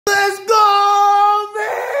Let's go,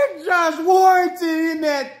 man. Josh Warrington in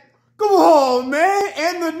that. Come on, man.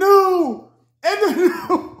 And the new.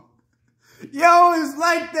 Yo, it's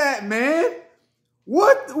like that, man.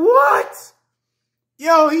 What?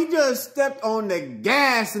 Yo, he just stepped on the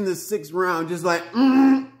gas in the 6th round, just like,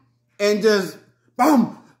 and just,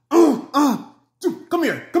 boom, come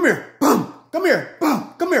here, boom, come here,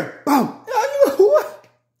 boom, boom. Yo, what?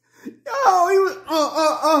 Yo, he was,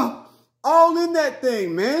 all in that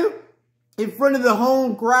thing, man. In front of the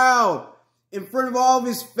home crowd, in front of all of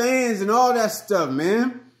his fans and all that stuff,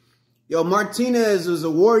 man. Yo, Martinez was a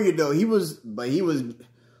warrior, though.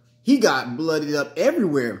 He got blooded up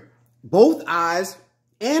everywhere. Both eyes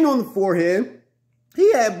and on the forehead.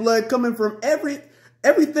 He had blood coming from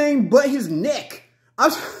everything but his neck.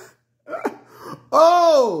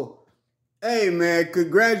 Oh, hey, man,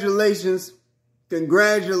 congratulations.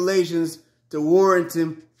 Congratulations to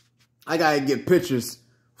Warrington. I got to get pictures.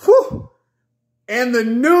 Whew. And the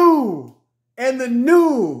new.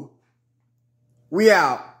 We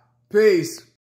out. Peace.